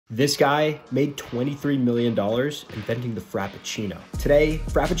This guy made $23 million inventing the Frappuccino. Today,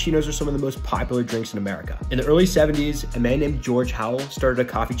 Frappuccinos are some of the most popular drinks in America. In the early 70s, a man named George Howell started a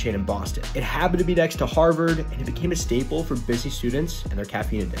coffee chain in Boston. It happened to be next to Harvard, and it became a staple for busy students and their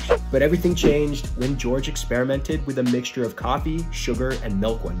caffeine addiction. But everything changed when George experimented with a mixture of coffee, sugar, and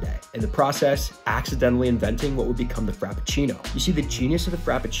milk one day. In the process, accidentally inventing what would become the Frappuccino. You see, the genius of the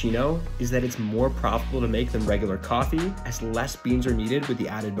Frappuccino is that it's more profitable to make than regular coffee, as less beans are needed with the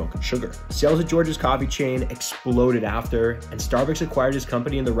added milk and sugar. Sales at George's coffee chain exploded after, and Starbucks acquired his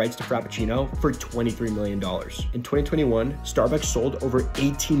company and the rights to Frappuccino for $23 million. In 2021, Starbucks sold over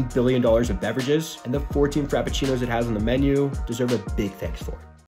 $18 billion of beverages, and the 14 Frappuccinos it has on the menu deserve a big thanks for.